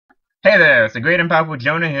Hey there, it's the Great and Powerful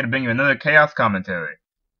Jonah here to bring you another Chaos commentary.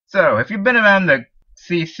 So, if you've been around the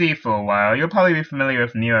CC for a while, you'll probably be familiar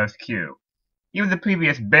with Nero's Q. He was the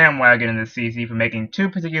previous bandwagon in the CC for making two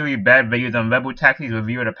particularly bad videos on Rebel Taxi's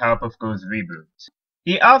review of the Powerpuff Girls reboot.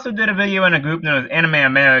 He also did a video in a group known as Anime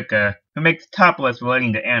America, who makes top lists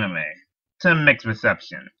relating to anime, to mixed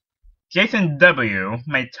reception. Jason W.,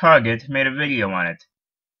 my target, made a video on it.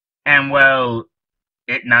 And well,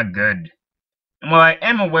 it not good. And while I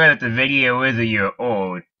am aware that the video is a year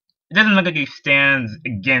old, it doesn't look like he stands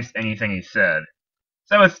against anything he said.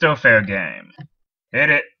 So it's still fair game. Hit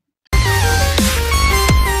it.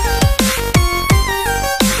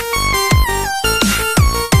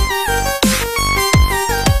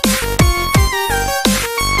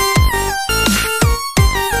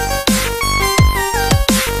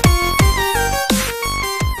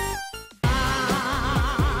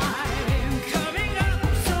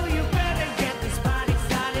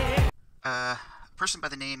 A person by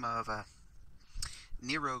the name of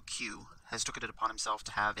Nero Q has took it upon himself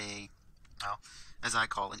to have a, well, as I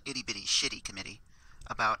call, an itty-bitty shitty committee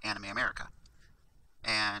about Anime America,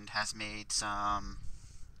 and has made some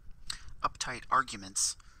uptight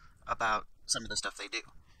arguments about some of the stuff they do.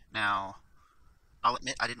 Now, I'll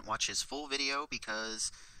admit I didn't watch his full video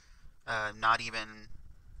because not even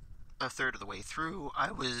a third of the way through,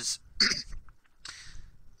 I was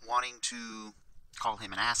wanting to call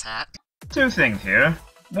him an asshat. Two things here.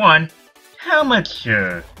 One, how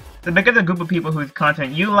mature? So because a group of people whose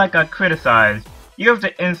content you like are criticized, you have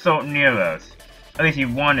to insult Nero's. At least you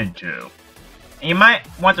wanted to. And you might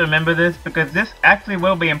want to remember this because this actually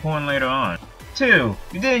will be important later on. Two,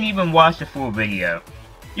 you didn't even watch the full video.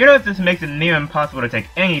 You know this makes it near impossible to take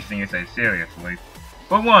anything you say seriously.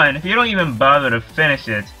 For one, if you don't even bother to finish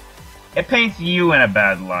it, it paints you in a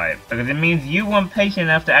bad light, because it means you weren't patient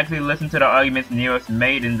enough to actually listen to the arguments Nero's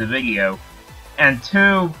made in the video. And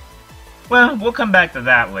two, well, we'll come back to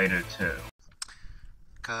that later too.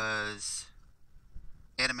 Because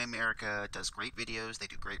Anime America does great videos, they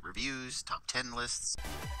do great reviews, top 10 lists.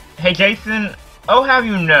 Hey Jason, I'll have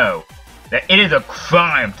you know that it is a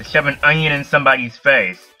crime to shove an onion in somebody's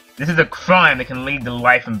face. This is a crime that can lead to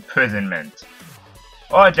life imprisonment.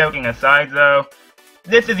 All joking aside though,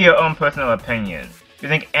 this is your own personal opinion. You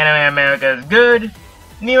think Anime America is good?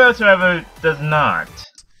 Nero's, however, does not.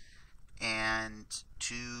 And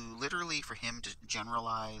to literally for him to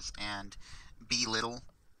generalize and belittle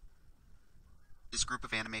this group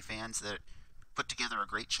of anime fans that put together a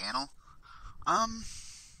great channel,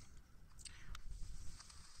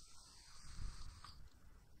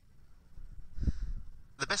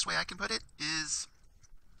 the best way I can put it is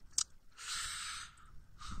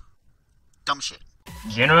dumb shit.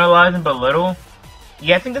 Generalize and belittle?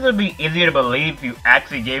 Yeah, I think this would be easier to believe if you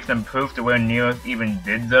actually gave some proof to where Nero's even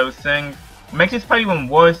did those things. What makes this part even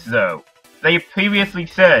worse though, that you previously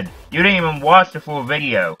said you didn't even watch the full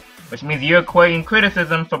video, which means you're equating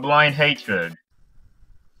criticism for blind hatred.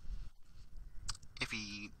 If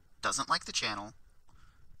he doesn't like the channel,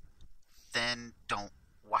 then don't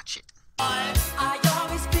watch it. I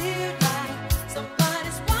always feel like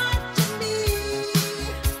somebody's watching me,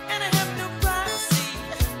 and I have no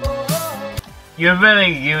privacy. Oh. You're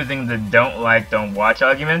really using the don't like, don't watch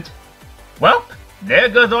argument? Well, there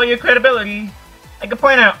goes all your credibility. I could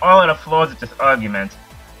point out all of the flaws of this argument,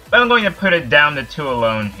 but I'm going to put it down to two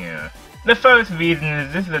alone here. The first reason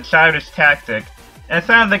is this is a childish tactic, and it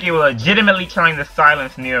sounds like you were legitimately trying to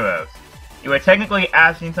silence Nero's. You were technically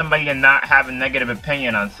asking somebody to not have a negative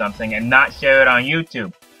opinion on something and not share it on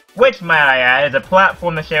YouTube, which, might I add, is a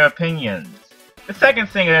platform to share opinions. The second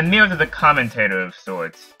thing is that Nero's is a commentator of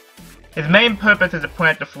sorts. His main purpose is to point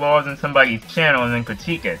out the flaws in somebody's channel and then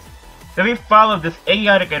critique it. So if he followed this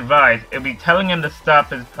idiotic advice, it would be telling him to stop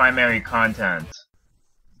his primary content.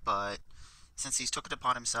 But since he's took it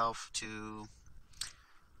upon himself to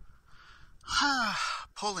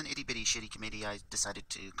pull an itty-bitty shitty committee, I decided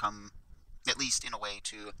to come, at least in a way,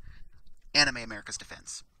 to Anime America's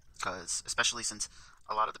defense. Because, especially since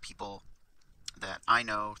a lot of the people that I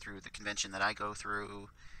know through the convention that I go through,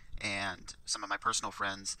 and some of my personal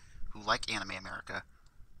friends who like Anime America,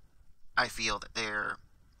 I feel that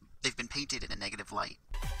they've been painted in a negative light.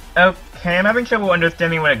 Okay, I'm having trouble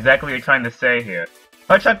understanding what exactly you're trying to say here.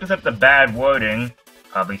 I'll chalk this up to bad wording,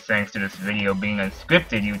 probably thanks to this video being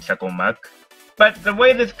unscripted, you chuckle muck. But the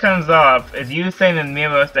way this comes off is you saying that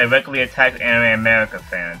Nero's directly attacked Anime America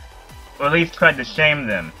fans, or at least tried to shame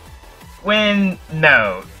them. When,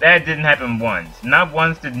 no, that didn't happen once. Not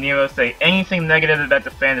once did Nero say anything negative about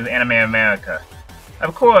the fans of Anime America.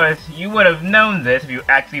 Of course, you would have known this if you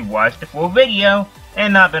actually watched the full video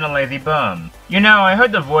and not been a lazy bum. You know, I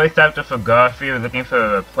heard the voice actor for Garfield was looking for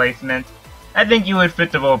a replacement. I think you would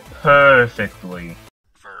fit the role perfectly.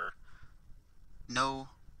 For no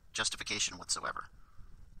justification whatsoever.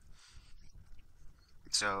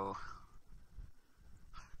 So,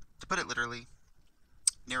 to put it literally,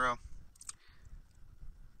 Nero,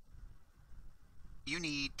 you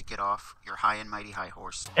need to get off your high and mighty high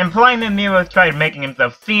horse. Implying that Nero's tried making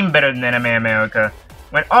himself seem better than Anime America,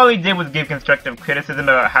 when all he did was give constructive criticism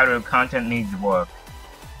about how the content needs work.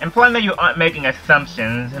 Implying that you aren't making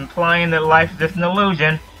assumptions, implying that life is just an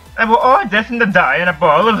illusion, and we're all destined to die in a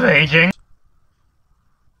ball of aging.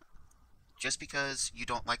 Just because you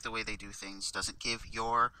don't like the way they do things doesn't give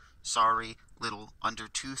your sorry little under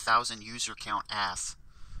 2,000 user count ass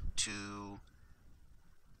to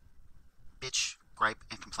bitch, gripe,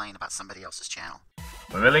 and complain about somebody else's channel.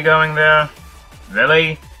 We're really going there?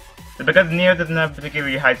 Really? So because Nero doesn't have a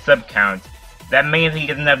particularly high sub count, that means he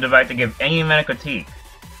doesn't have the right to give any amount of critique.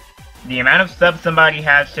 The amount of subs somebody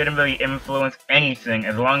has shouldn't really influence anything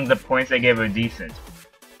as long as the points they give are decent.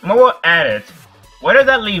 And while we're at it, where does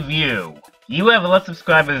that leave you? You have less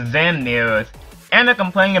subscribers than Nero's, and are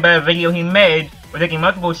complaining about a video he made for taking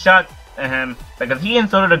multiple shots at him because he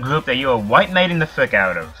insulted a group that you are white knighting the frick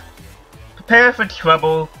out of. Prepare for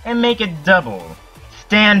trouble and make it double.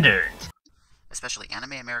 Standard. Especially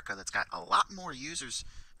Anime America, that's got a lot more users.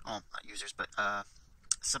 Oh, not users, but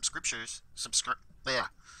subscriptions.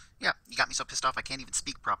 Yeah, you got me so pissed off I can't even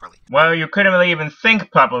speak properly. Well, you couldn't really even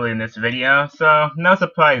think properly in this video, so no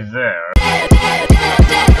surprise there.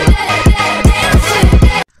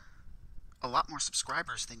 A lot more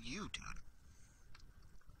subscribers than you, dude.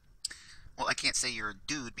 Well, I can't say you're a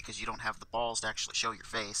dude because you don't have the balls to actually show your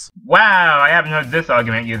face. Wow, I haven't heard this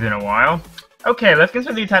argument used in a while. Okay, let's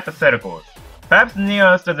consider these hypotheticals. Perhaps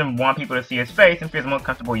Neos doesn't want people to see his face and feels more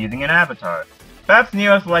comfortable using an avatar. Perhaps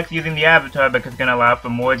Neos likes using the avatar because it's going to allow for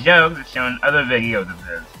more jokes as shown in other videos of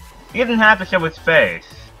his. He doesn't have to show his face.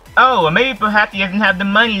 Oh, or maybe perhaps he doesn't have the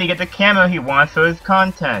money to get the camera he wants for his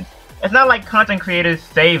content. It's not like content creators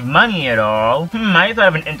save money at all. I thought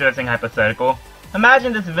of an interesting hypothetical.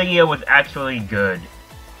 Imagine this video was actually good.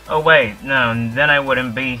 Oh wait, no, then I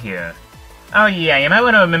wouldn't be here. Oh yeah, you might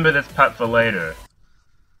want to remember this part for later.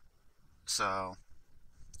 So,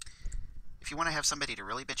 if you want to have somebody to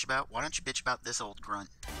really bitch about, why don't you bitch about this old grunt?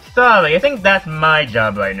 Sorry, I think that's my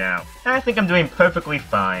job right now. I think I'm doing perfectly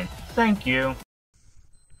fine. Thank you.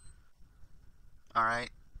 Alright,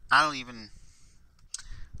 I don't even...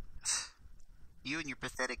 You and your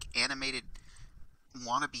pathetic animated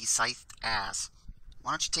wannabe scythed ass.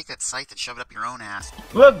 Why don't you take that scythe and shove it up your own ass?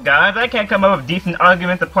 Look guys, I can't come up with decent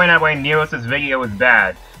arguments to point out why Neros' video was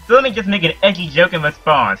bad. So let me just make an edgy joke in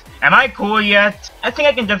response. Am I cool yet? I think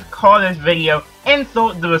I can just call this video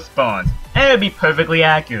Insult the Response, and it'll be perfectly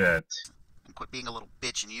accurate. And quit being a little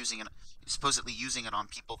bitch and using it, supposedly using it on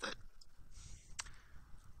people that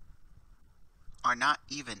are not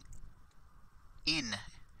even in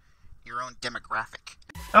your own demographic.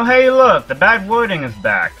 Oh hey look, the bad wording is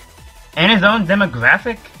back. In his own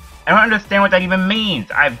demographic? I don't understand what that even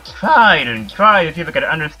means. I've tried and tried to see if I could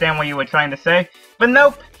understand what you were trying to say, but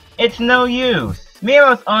nope, it's no use.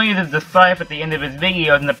 Neros only uses the cipher at the end of his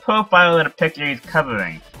videos and the profile of the picture he's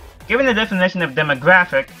covering. Given the definition of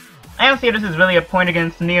demographic, I don't see this is really a point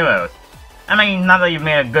against Neros. I mean, not that you've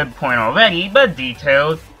made a good point already, but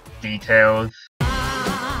details. Details.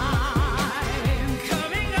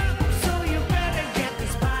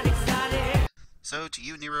 So, to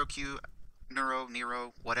you, Nero Q,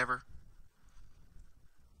 Nero, whatever,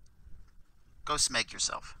 go smeg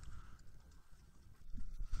yourself.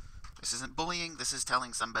 This isn't bullying, this is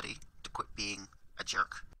telling somebody to quit being a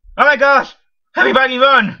jerk. Oh my gosh! Everybody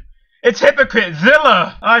run! It's Hypocrite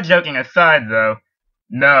Zilla! All joking aside though,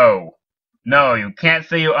 no, you can't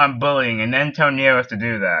say you're bullying and then tell Neros to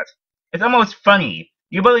do that. It's almost funny.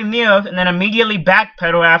 You bully Neros and then immediately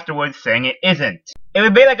backpedal afterwards saying it isn't. It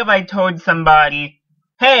would be like if I told somebody,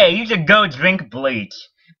 hey, you should go drink bleach.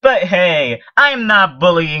 But hey, I'm not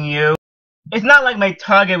bullying you. It's not like my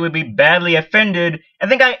target would be badly offended and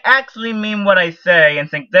think I actually mean what I say and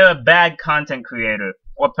think they're a bad content creator,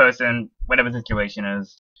 or person, whatever the situation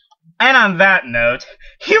is. And on that note,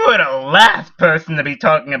 you were the last person to be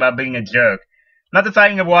talking about being a jerk. Not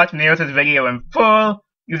deciding to watch Neros' video in full,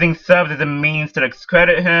 using subs as a means to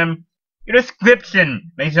discredit him. Your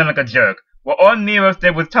description makes you sound like a jerk, while all Neros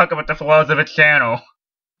did was talk about the flaws of his channel.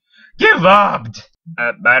 Get robbed!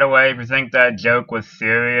 By the way, if you think that joke was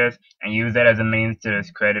serious and use that as a means to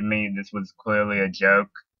discredit me, this was clearly a joke.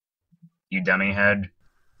 You dummy head.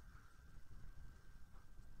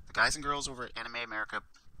 The guys and girls over at Anime America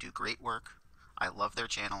do great work. I love their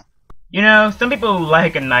channel. You know, some people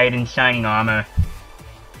like a knight in shining armor.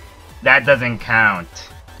 That doesn't count.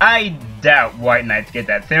 I doubt White Knights get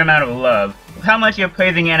that same amount of love with how much you're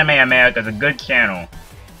praising Anime America's a good channel.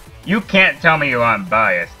 You can't tell me you aren't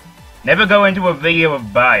biased. Never go into a video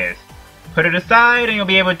with bias. Put it aside and you'll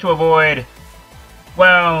be able to avoid,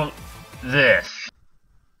 well, this.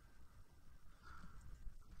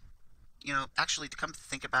 You know, actually, to come to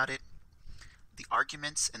think about it, the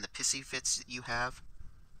arguments and the pissy fits that you have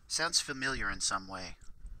sounds familiar in some way.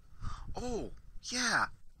 Oh, yeah.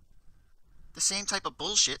 The same type of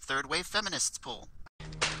bullshit third-wave feminists pull.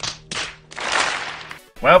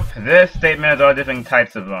 Well, this statement is all different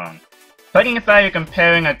types of wrong. Putting aside you're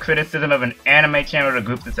comparing a criticism of an anime channel to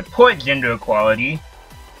groups that support gender equality,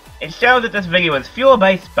 it shows that this video is fueled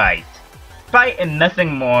by spite. Spite and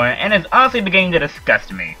nothing more, and is honestly beginning to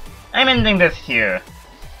disgust me. I'm ending this here.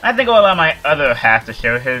 I think I'll allow my other half to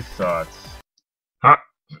share his thoughts. Huh?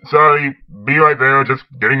 Sorry, be right there, just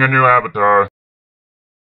getting a new avatar.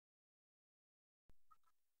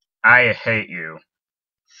 I hate you.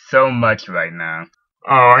 So much right now.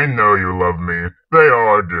 Oh, I know you love me. They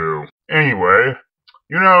all do. Anyway,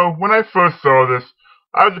 you know, when I first saw this,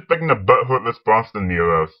 I was expecting a butthurt response to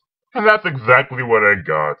Neros. And that's exactly what I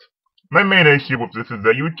got. My main issue with this is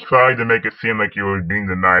that you tried to make it seem like you were being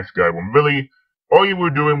the nice guy when really, all you were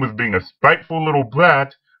doing was being a spiteful little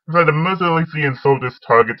brat who tried to mercilessly insult his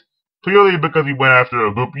target purely because he went after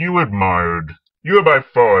a group you admired. You are by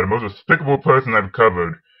far the most despicable person I've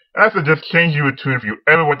covered, and I suggest changing your tune if you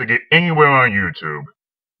ever want to get anywhere on YouTube.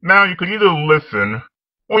 Now, you could either listen,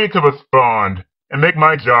 or you could respond, and make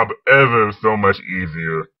my job ever so much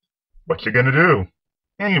easier. What you gonna do?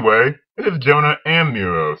 Anyway, it is Jonah and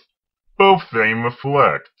Neros. Both saying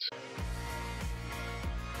reflect.